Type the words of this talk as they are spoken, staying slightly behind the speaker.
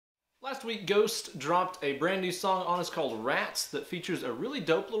Last week, Ghost dropped a brand new song on us called Rats that features a really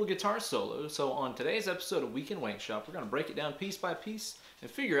dope little guitar solo. So on today's episode of Weekend Wankshop, we're going to break it down piece by piece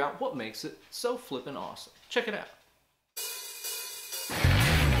and figure out what makes it so flippin' awesome. Check it out.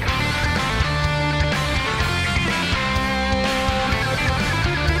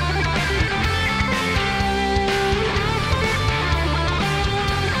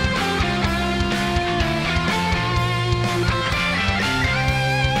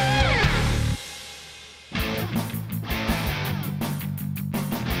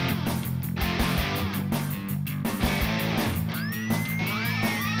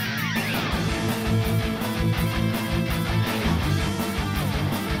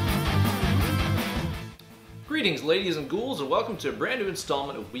 Greetings, ladies and ghouls, and welcome to a brand new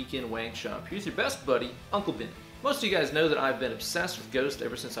installment of Weekend Wankshop. Here's your best buddy, Uncle Ben. Most of you guys know that I've been obsessed with Ghost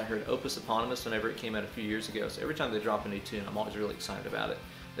ever since I heard Opus Eponymous whenever it came out a few years ago, so every time they drop a new tune, I'm always really excited about it.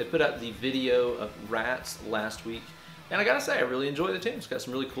 They put out the video of Rats last week, and I gotta say, I really enjoy the tune. It's got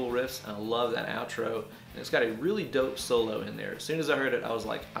some really cool riffs, and I love that outro, and it's got a really dope solo in there. As soon as I heard it, I was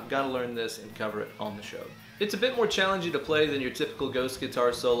like, I've gotta learn this and cover it on the show. It's a bit more challenging to play than your typical Ghost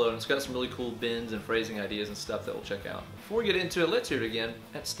guitar solo, and it's got some really cool bends and phrasing ideas and stuff that we'll check out. Before we get into it, let's hear it again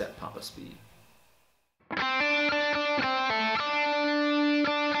at Step Papa speed.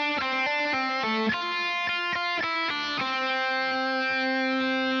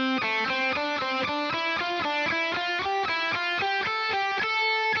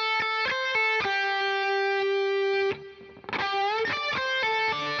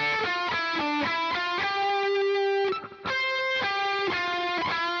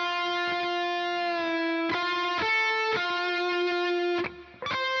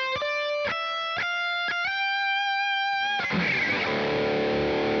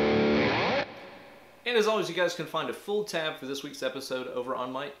 And as always, you guys can find a full tab for this week's episode over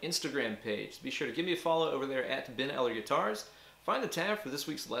on my Instagram page. Be sure to give me a follow over there at Ben Eller Guitars. Find the tab for this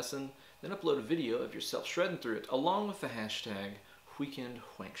week's lesson, then upload a video of yourself shredding through it, along with the hashtag Weekend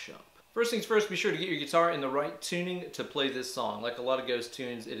Wankshop. First things first, be sure to get your guitar in the right tuning to play this song. Like a lot of Ghost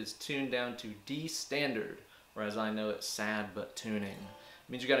tunes, it is tuned down to D standard, or as I know it, sad but tuning. It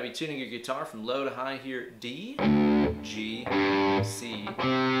means you got to be tuning your guitar from low to high here: D, G, C,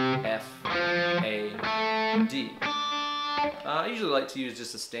 F, A, D. I usually like to use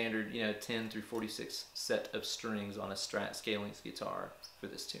just a standard, 10 through 46 set of strings on a Strat scale length guitar for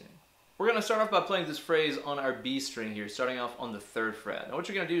this tuning. We're going to start off by playing this phrase on our B string here, starting off on the 3rd fret. Now what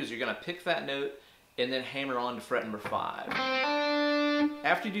you're going to do is you're going to pick that note and then hammer on to fret number 5.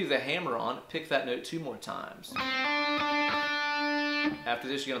 After you do the hammer on, pick that note 2 more times. After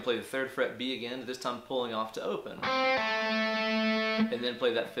this, you're going to play the 3rd fret B again, this time pulling off to open. And then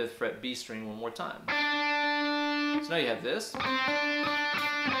play that 5th fret B string one more time. So now you have this.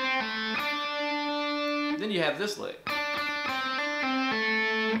 Then you have this lick.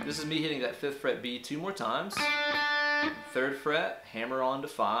 This is me hitting that 5th fret B 2 more times. 3rd fret, hammer on to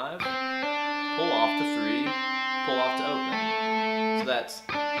 5, pull off to 3, pull off to open. So that's...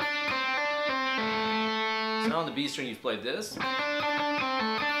 So now on the B string you've played this.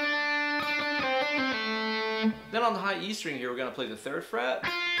 Then on the high E string here, we're going to play the 3rd fret.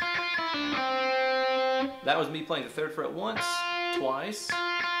 That was me playing the 3rd fret once, twice,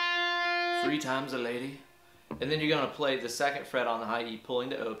 3 times a lady. And then you're going to play the 2nd fret on the high E,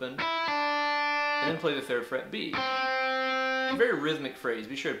 pulling to open. And then play the 3rd fret B. Very rhythmic phrase.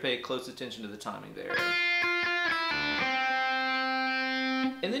 Be sure to pay close attention to the timing there.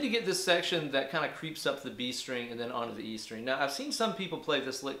 And then you get this section that kind of creeps up the B string and then onto the E string. Now I've seen some people play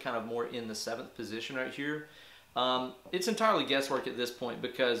this lick kind of more in the 7th position right here. It's entirely guesswork at this point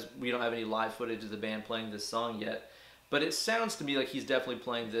because we don't have any live footage of the band playing this song yet. But it sounds to me like he's definitely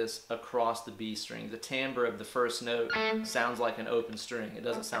playing this across the B string. The timbre of the first note sounds like an open string. It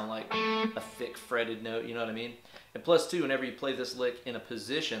doesn't sound like a thick fretted note, you know what I mean? And plus too, whenever you play this lick in a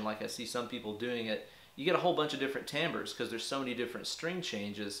position, like I see some people doing it, you get a whole bunch of different timbres because there's so many different string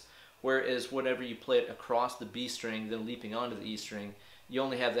changes, whereas whenever you play it across the B string, then leaping onto the E string, you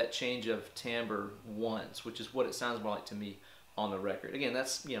only have that change of timbre once, which is what it sounds more like to me on the record. Again,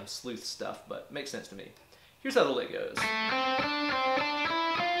 that's, sleuth stuff, but makes sense to me. Here's how the lick goes. It's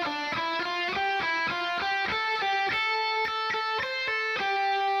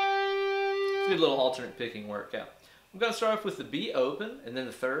a good little alternate picking workout. I'm going to start off with the B open, and then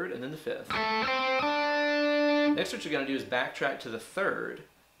the 3rd, and then the 5th. Next what you're going to do is backtrack to the 3rd,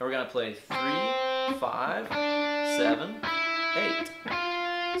 and we're going to play 3, 5, 7, 8.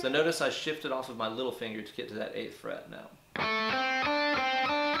 So notice I shifted off of my little finger to get to that 8th fret now.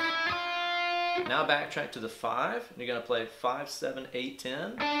 Now backtrack to the 5, and you're going to play 5, 7, 8, 10.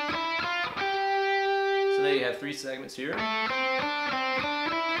 So now you have 3 segments here.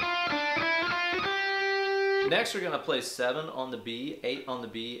 Next we're going to play 7 on the B, 8 on the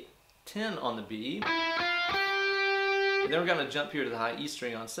B, 10 on the B. And then we're going to jump here to the high E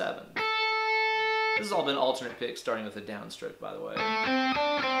string on 7. This has all been alternate picks starting with a downstroke, by the way.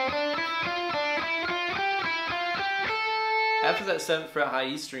 After that 7th fret high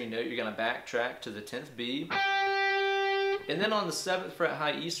E string note, you're going to backtrack to the 10th B. And then on the 7th fret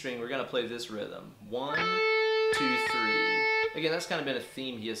high E string, we're going to play this rhythm. 1, 2, 3. Again, that's kind of been a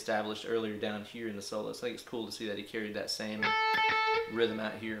theme he established earlier down here in the solo. So I think it's cool to see that he carried that same rhythm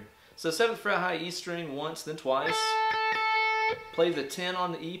out here. So 7th fret high E string once, then twice. Play the 10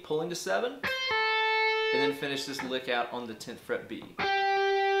 on the E, pulling to 7. And then finish this lick out on the 10th fret B.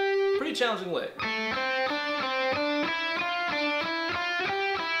 Pretty challenging lick.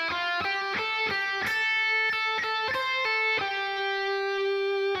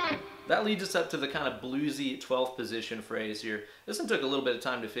 That leads us up to the kind of bluesy 12th position phrase here. This one took a little bit of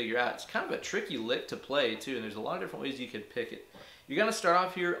time to figure out. It's kind of a tricky lick to play too, and there's a lot of different ways you could pick it. You're going to start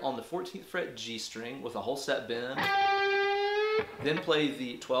off here on the 14th fret G string with a whole step bend. Then play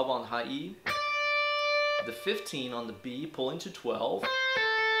the 12 on the high E, the 15 on the B, pulling to 12.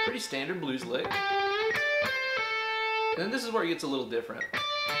 Pretty standard blues lick. And then this is where it gets a little different.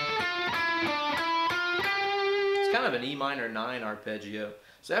 It's kind of an E minor 9 arpeggio.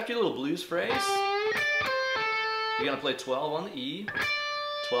 So after your little blues phrase, you're going to play 12 on the E,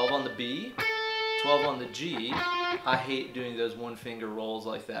 12 on the B, 12 on the G. I hate doing those one finger rolls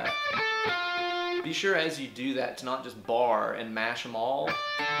like that. Be sure as you do that to not just bar and mash them all,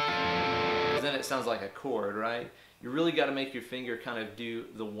 because then it sounds like a chord, right? You really got to make your finger kind of do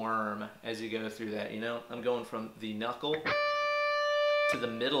the worm as you go through that, you know? I'm going from the knuckle to the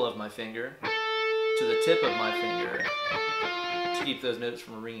middle of my finger to the tip of my finger to keep those notes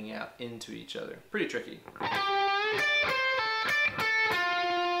from ringing out into each other. Pretty tricky.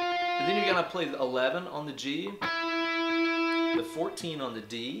 And then you're going to play the 11 on the G, the 14 on the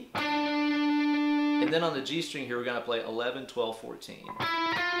D, and then on the G string here we're going to play 11, 12, 14.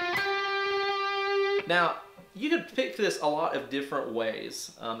 Now, you could pick this a lot of different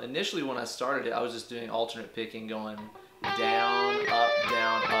ways. Initially when I started it, I was just doing alternate picking, going down, up,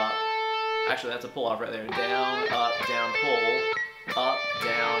 down, up. Actually, that's a pull off right there. Down, pull, up,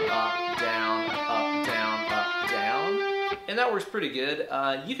 down, up, down, up, down, up, down. And that works pretty good.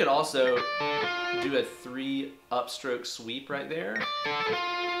 You could also do a 3 upstroke sweep right there.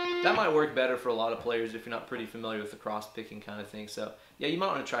 That might work better for a lot of players if you're not pretty familiar with the cross picking kind of thing. So yeah, you might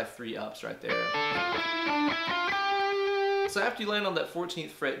want to try 3 ups right there. So after you land on that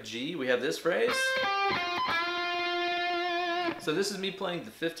 14th fret G, we have this phrase. So this is me playing the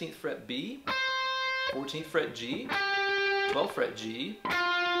 15th fret B, 14th fret G, 12th fret G,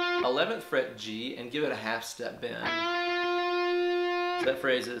 11th fret G, and give it a half step bend. So that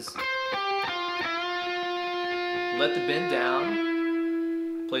phrase is, let the bend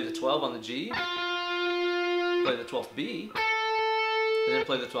down, play the 12 on the G, play the 12th B, and then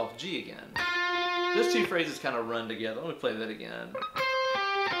play the 12th G again. Those 2 phrases kind of run together. Let me play that again.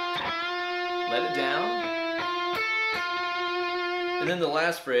 Let it down. And then the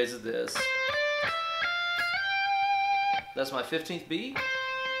last phrase is this. That's my 15th B,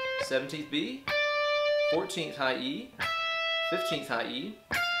 17th B, 14th high E, 15th high E,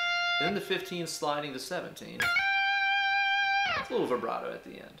 and then the 15 sliding to 17. It's a little vibrato at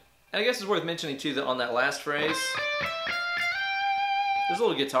the end. And I guess it's worth mentioning too that on that last phrase, there's a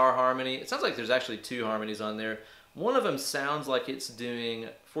little guitar harmony. It sounds like there's actually 2 harmonies on there. One of them sounds like it's doing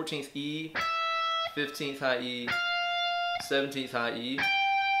 14th E, 15th high E, 17th high E,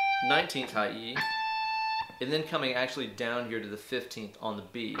 19th high E, and then coming actually down here to the 15th on the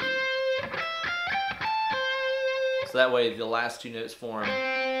B. So that way the last 2 notes form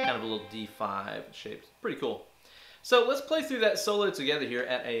kind of a little D5 shape. Pretty cool. So let's play through that solo together here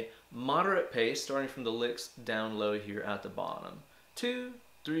at a moderate pace, starting from the licks down low here at the bottom. 2,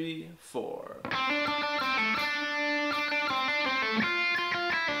 3, 4.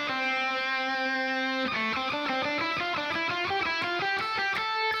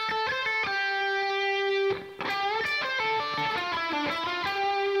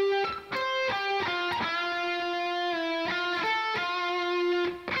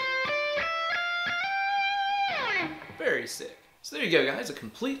 Very sick. So there you go, guys, a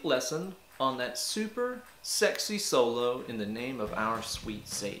complete lesson on that super sexy solo in the name of our sweet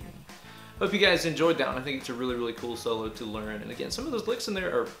Satan. Hope you guys enjoyed that one. I think it's a really, really cool solo to learn. And again, some of those licks in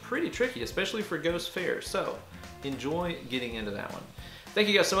there are pretty tricky, especially for Ghost Fair. So enjoy getting into that one. Thank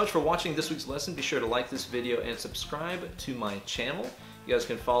you guys so much for watching this week's lesson. Be sure to like this video and subscribe to my channel. You guys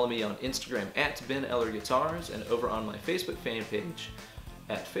can follow me on Instagram at Ben Eller Guitars and over on my Facebook fan page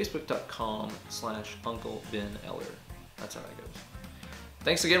at facebook.com/Uncle Ben Eller. That's how that goes.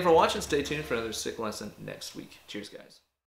 Thanks again for watching. Stay tuned for another sick lesson next week. Cheers, guys.